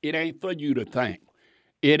 It ain't for you to think.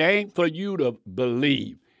 It ain't for you to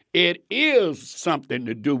believe. It is something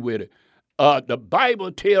to do with it. The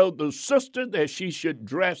Bible tells the sister that she should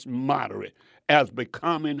dress moderate as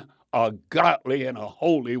becoming a godly and a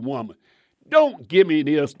holy woman. Don't give me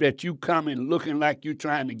this that you coming looking like you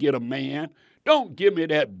trying to get a man. Don't give me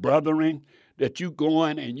that brothering that you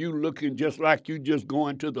going and you looking just like you just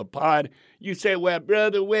going to the party. You say, well,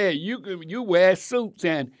 brother, you wear suits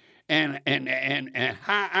and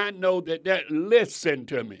how I know that. Listen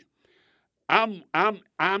to me. I'm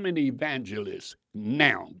an evangelist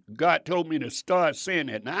now. God told me to start saying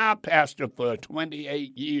that. Now I pastored for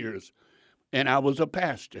 28 years, and I was a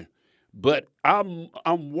pastor. But I'm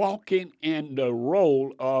walking in the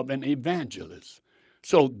role of an evangelist.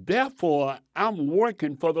 So therefore, I'm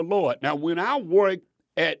working for the Lord. Now, when I worked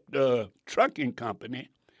at the trucking company,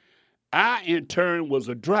 I in turn was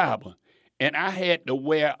a driver, and I had to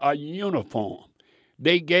wear a uniform.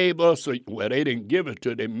 They gave us they didn't give it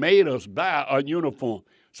to us. They made us buy a uniform.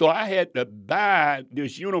 So I had to buy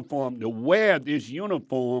this uniform, to wear this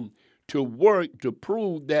uniform to work, to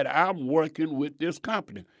prove that I'm working with this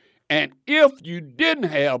company. And if you didn't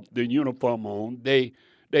have the uniform on, they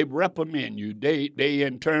reprimand you. They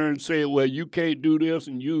in turn say, well, you can't do this,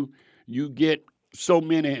 and you get so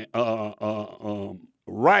many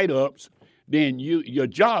write-ups, then your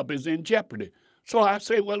job is in jeopardy. So I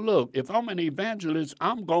say, well, look, if I'm an evangelist,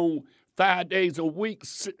 I'm going to 5 days a week,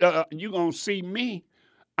 you're going to see me.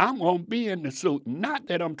 I'm going to be in the suit. Not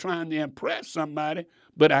that I'm trying to impress somebody,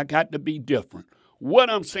 but I got to be different. What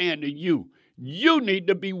I'm saying to you, you need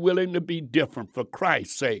to be willing to be different for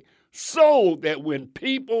Christ's sake, so that when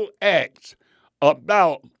people ask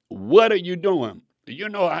about what are you doing, you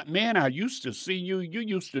know, I used to see you. You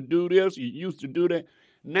used to do this. You used to do that.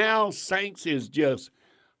 Now, saints is just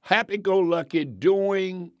happy-go-lucky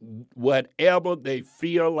doing whatever they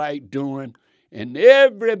feel like doing, and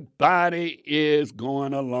everybody is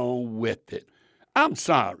going along with it. I'm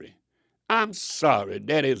sorry.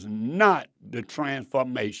 That is not the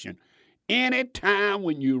transformation. Anytime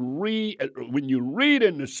when you read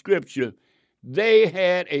in the scripture, they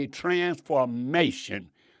had a transformation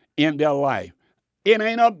in their life. It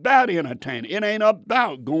ain't about entertaining. It ain't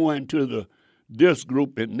about going to this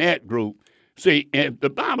group and that group. See, if the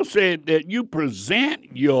Bible said that you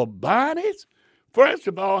present your bodies, first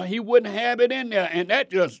of all, he wouldn't have it in there. And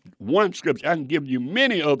that's just one scripture. I can give you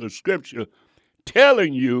many other scriptures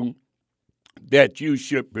telling you that you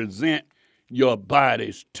should present your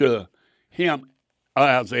bodies to him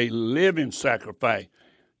as a living sacrifice.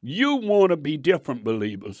 You want to be different,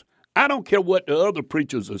 believers. I don't care what the other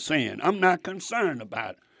preachers are saying. I'm not concerned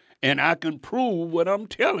about it. And I can prove what I'm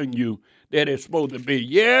telling you that it's supposed to be.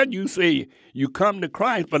 Yeah, you say you come to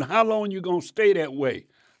Christ, but how long you going to stay that way?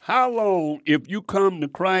 How long, if you come to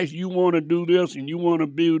Christ, you want to do this and you want to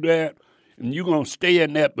do that, and you're going to stay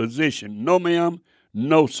in that position? No, ma'am.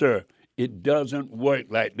 No, sir. It doesn't work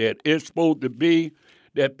like that. It's supposed to be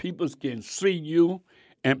that people can see you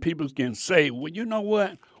and people can say, well, you know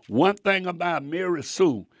what? One thing about Mary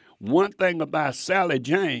Sue, one thing about Sally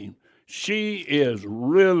Jane, she is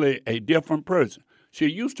really a different person. She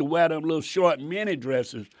used to wear them little short mini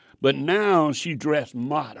dresses, but now she dressed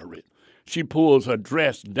moderate. She pulls her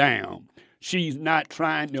dress down. She's not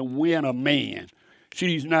trying to win a man.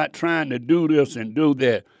 She's not trying to do this and do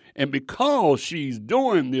that. And because she's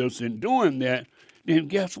doing this and doing that, then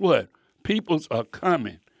guess what? Peoples are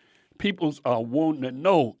coming. Peoples are wanting to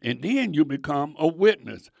know, and then you become a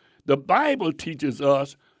witness. The Bible teaches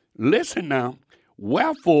us, listen now,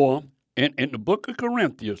 wherefore, in the book of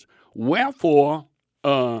Corinthians, wherefore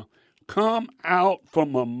come out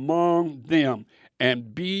from among them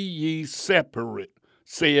and be ye separate,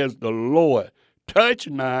 says the Lord. Touch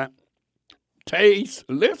not, taste,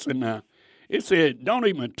 listen now. It said, don't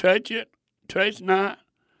even touch it, touch not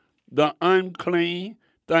the unclean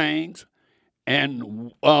things,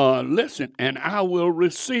 and listen, and I will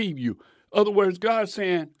receive you. Other words, God's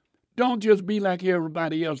saying, don't just be like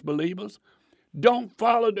everybody else, believers. Don't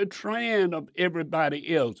follow the trend of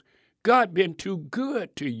everybody else. God been too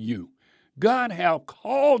good to you. God have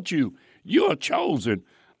called you. You are chosen.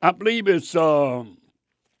 I believe it's, I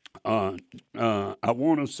want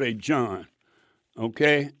to say John.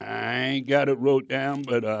 Okay? I ain't got it wrote down,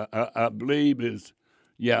 but I believe it's,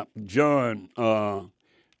 John.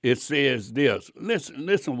 It says this.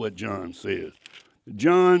 Listen what John says.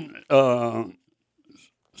 John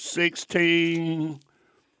 16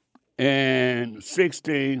 and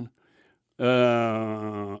 16,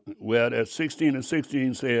 that's 16 and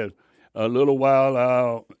 16 says, a little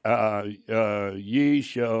while ye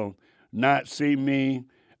shall not see me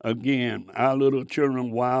again. Our little children,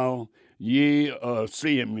 while ye are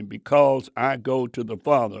seeing me, because I go to the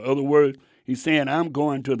Father. In other words, he's saying, I'm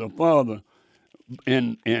going to the Father,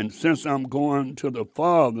 and since I'm going to the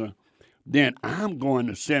Father, then I'm going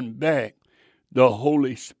to send back the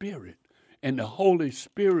Holy Spirit. And the Holy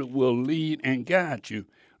Spirit will lead and guide you.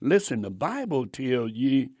 Listen, the Bible tells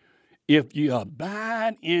ye, if ye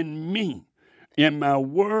abide in me, and my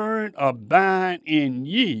word abide in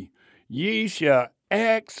ye, ye shall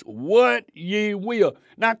ask what ye will.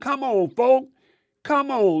 Now, come on, folks. Come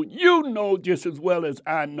on. You know just as well as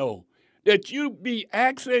I know that you be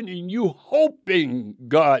asking and you hoping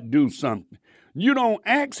God do something. You don't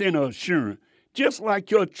ask in assurance. Just like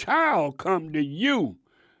your child come to you.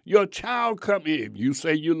 Your child come in. You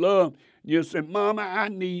say you love. You say, Mama,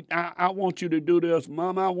 I want you to do this.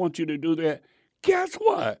 Mama, I want you to do that. Guess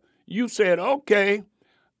what? You said, okay.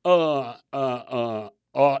 Or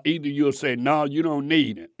either you'll say, no, you don't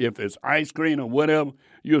need it. If it's ice cream or whatever,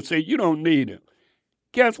 you'll say, you don't need it.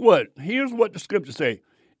 Guess what? Here's what the scripture say.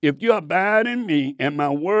 If you abide in me and my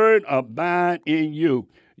word abide in you,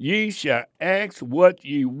 ye shall ask what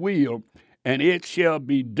ye will, and it shall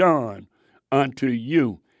be done unto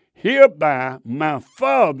you. Hereby my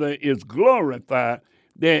Father is glorified,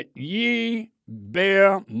 that ye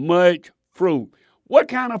bear much fruit. What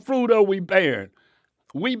kind of fruit are we bearing?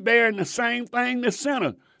 We bearing the same thing the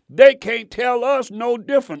sinner. They can't tell us no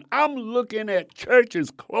different. I'm looking at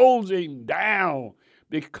churches closing down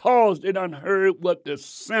because they done heard what the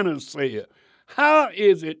sinner said. How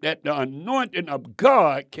is it that the anointing of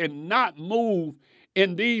God cannot move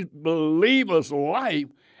in these believers' life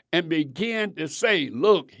and begin to say,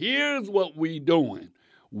 look, here's what we doing.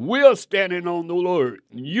 We're standing on the Lord.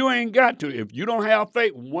 You ain't got to. If you don't have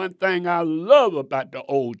faith, one thing I love about the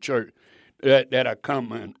old church that are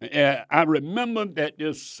coming, I remember that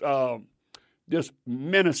this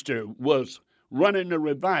minister was running the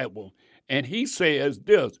revival, and he says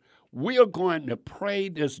this, we are going to pray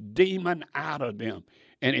this demon out of them.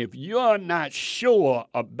 And if you're not sure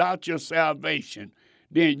about your salvation,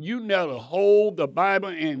 then you never hold the Bible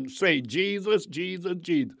and say, Jesus, Jesus,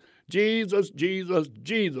 Jesus. Jesus, Jesus,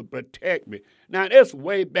 Jesus, protect me. Now, that's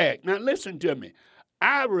way back. Now, listen to me.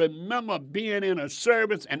 I remember being in a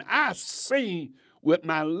service, and I seen with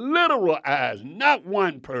my literal eyes, not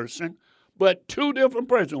one person, but two different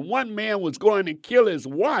persons. One man was going to kill his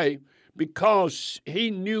wife because he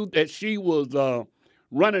knew that she was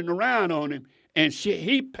running around on him, and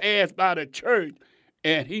he passed by the church,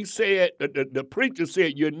 and he said, the preacher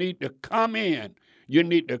said, you need to come in. You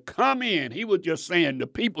need to come in. He was just saying the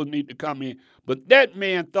people need to come in. But that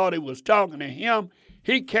man thought he was talking to him.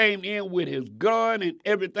 He came in with his gun and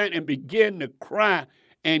everything and began to cry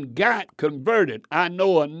and got converted. I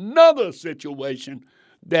know another situation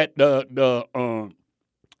that the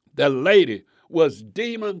lady was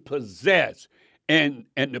demon possessed, and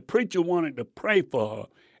the preacher wanted to pray for her.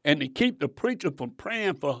 And to keep the preacher from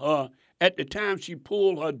praying for her, at the time she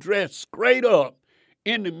pulled her dress straight up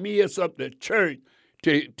in the midst of the church,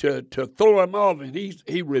 to throw him off, and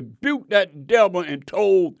he rebuked that devil and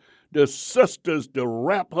told the sisters to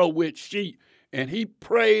wrap her with sheet, and he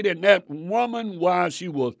prayed, and that woman, while she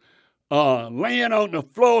was laying on the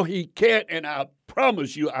floor, he kept, and I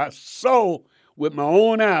promise you, I saw with my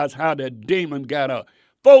own eyes how the demon got up.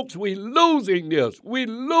 Folks, we losing this. We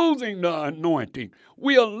losing the anointing.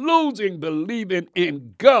 We are losing believing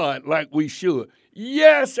in God like we should.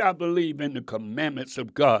 Yes, I believe in the commandments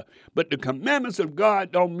of God, but the commandments of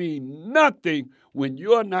God don't mean nothing when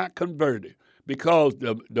you're not converted. Because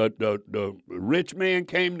the rich man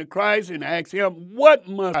came to Christ and asked him, what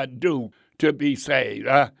must I do to be saved?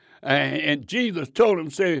 And Jesus told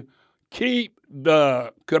him, say, keep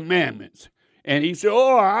the commandments. And he said,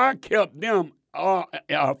 oh, I kept them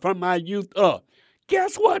from my youth up.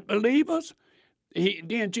 Guess what, believers?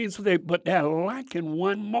 Then Jesus said, but they're lacking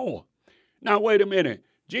one more. Now, wait a minute.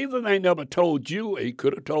 Jesus ain't never told you, he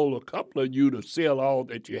could have told a couple of you to sell all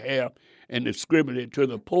that you have and distribute it to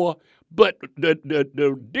the poor. But the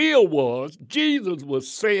deal was, Jesus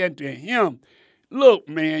was saying to him, look,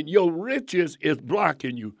 man, your riches is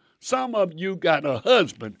blocking you. Some of you got a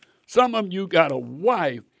husband. Some of you got a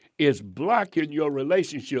wife. Is blocking your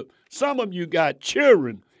relationship. Some of you got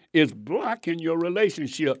children. Is blocking your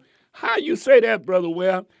relationship. How you say that, Brother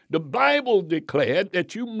Ware? The Bible declared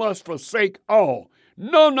that you must forsake all.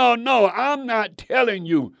 No, I'm not telling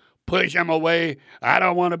you, push them away. I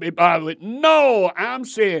don't want to be bothered with. No, I'm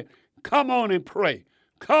saying, come on and pray.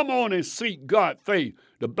 Come on and seek God's face.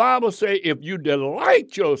 The Bible says if you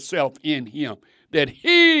delight yourself in him, that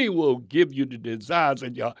he will give you the desires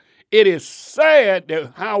of your. It is sad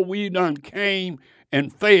that how we done came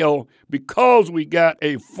and failed because we got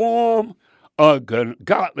a form of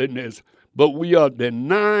godliness, but we are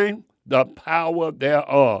denying the power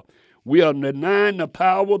thereof. We are denying the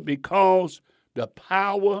power because the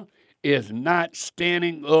power is not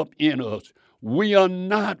standing up in us. We are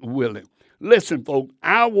not willing. Listen, folks,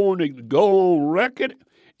 I want to go on record.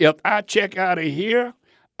 If I check out of here,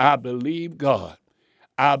 I believe God.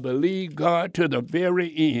 I believe God to the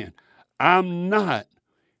very end. I'm not.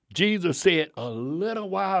 Jesus said a little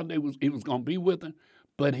while he was going to be with them,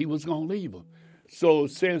 but he was going to leave them. So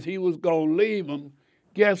since he was going to leave them,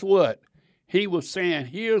 guess what? He was saying,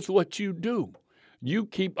 here's what you do. You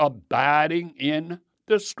keep abiding in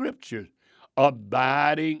the scriptures,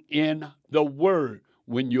 abiding in the word.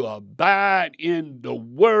 When you abide in the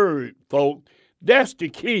word, folks, that's the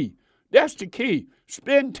key. That's the key.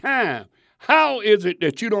 Spend time. How is it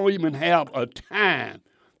that you don't even have a time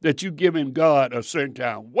that you giving God a certain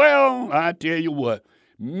time? Well, I tell you what,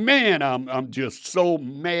 man, I'm just so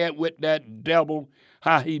mad with that devil,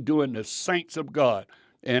 how he doing the saints of God.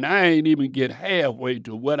 And I ain't even get halfway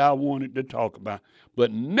to what I wanted to talk about.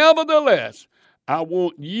 But nevertheless, I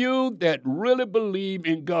want you that really believe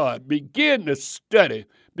in God, begin to study,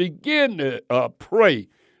 begin to pray,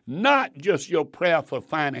 not just your prayer for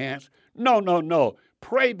finance. No.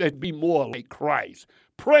 Pray that be more like Christ.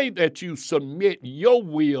 Pray that you submit your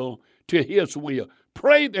will to his will.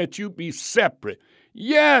 Pray that you be separate.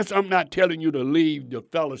 Yes, I'm not telling you to leave the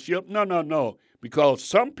fellowship. No. Because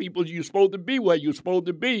some people, you're supposed to be where you're supposed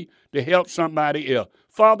to be to help somebody else.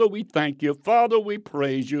 Father, we thank you. Father, we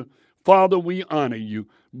praise you. Father, we honor you.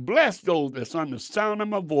 Bless those that's on the sound of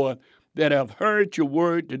my voice that have heard your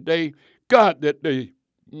word today. God, that they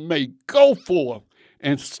may go forth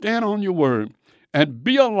and stand on your word and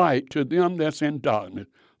be a light to them that's in darkness.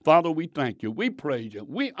 Father, we thank you. We praise you.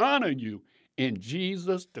 We honor you. In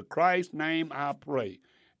Jesus the Christ's name I pray.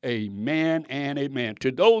 Amen and amen.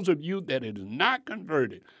 To those of you that is not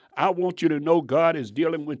converted, I want you to know God is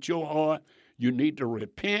dealing with your heart. You need to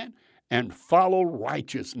repent and follow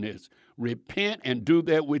righteousness. Repent and do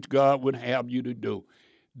that which God would have you to do.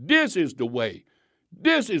 This is the way.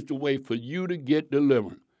 This is the way for you to get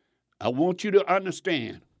delivered. I want you to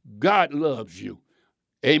understand God loves you.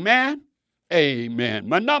 Amen? Amen.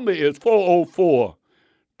 My number is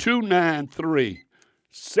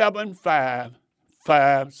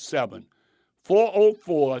 404-293-7557.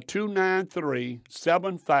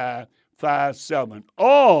 404-293-7557.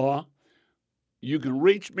 Or you can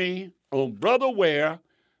reach me on Brother Ware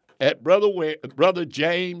at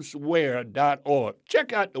brotherjamesware.org.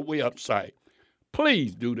 Check out the website.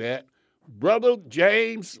 Please do that. Brother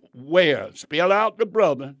James Ware. Spell out the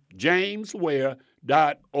brother,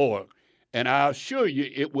 jamesware.org. And I assure you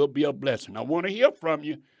it will be a blessing. I want to hear from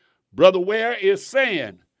you. Brother Ware is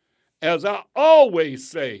saying, as I always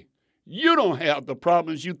say, you don't have the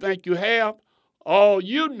problems you think you have. All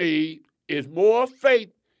you need is more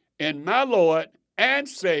faith in my Lord and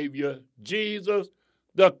Savior, Jesus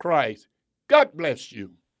the Christ. God bless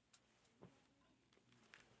you.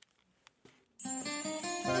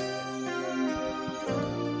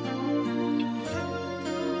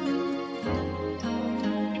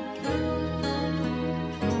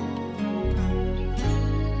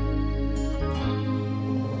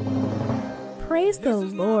 Praise the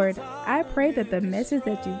Lord. I pray that the message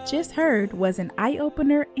that you just heard was an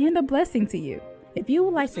eye-opener and a blessing to you. If you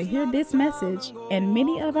would like to hear this message and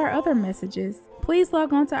many of our other messages, please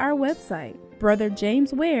log on to our website,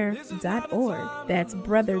 brotherjamesware.org. That's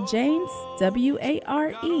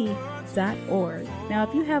brotherjamesware.org. Now,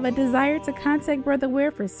 if you have a desire to contact Brother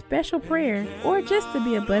Ware for special prayer or just to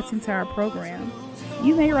be a blessing to our program,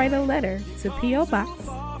 you may write a letter to P.O. Box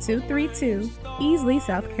 232, Easley,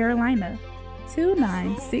 South Carolina,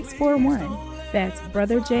 29641. That's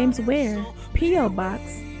Brother James Ware, P.O. Box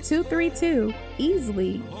 232,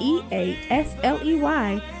 Easley,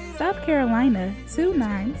 EASLEY, South Carolina,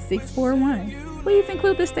 29641. Please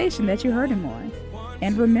include the station that you heard him on.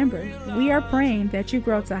 And remember, we are praying that you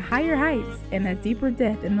grow to higher heights and a deeper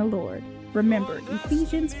depth in the Lord. Remember,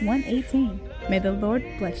 Ephesians 1:18. May the Lord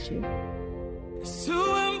bless you. It's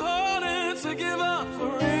too important to give up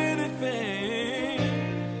for anything.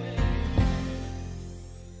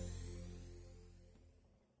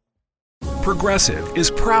 Progressive is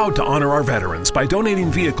proud to honor our veterans by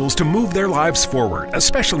donating vehicles to move their lives forward,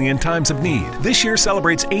 especially in times of need. This year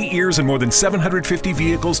celebrates 8 years and more than 750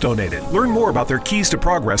 vehicles donated. Learn more about their Keys to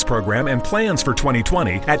Progress program and plans for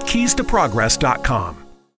 2020 at keystoprogress.com.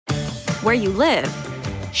 Where you live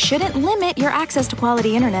shouldn't limit your access to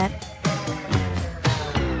quality internet.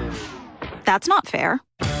 That's not fair.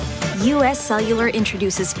 U.S. Cellular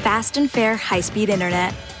introduces fast and fair high-speed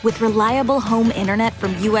internet. With reliable home internet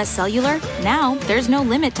from U.S. Cellular, now there's no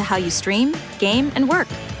limit to how you stream, game, and work.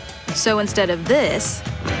 So instead of this,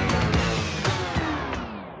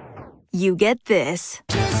 you get this.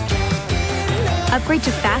 Upgrade to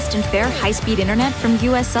fast and fair high-speed internet from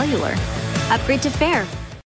U.S. Cellular. Upgrade to fair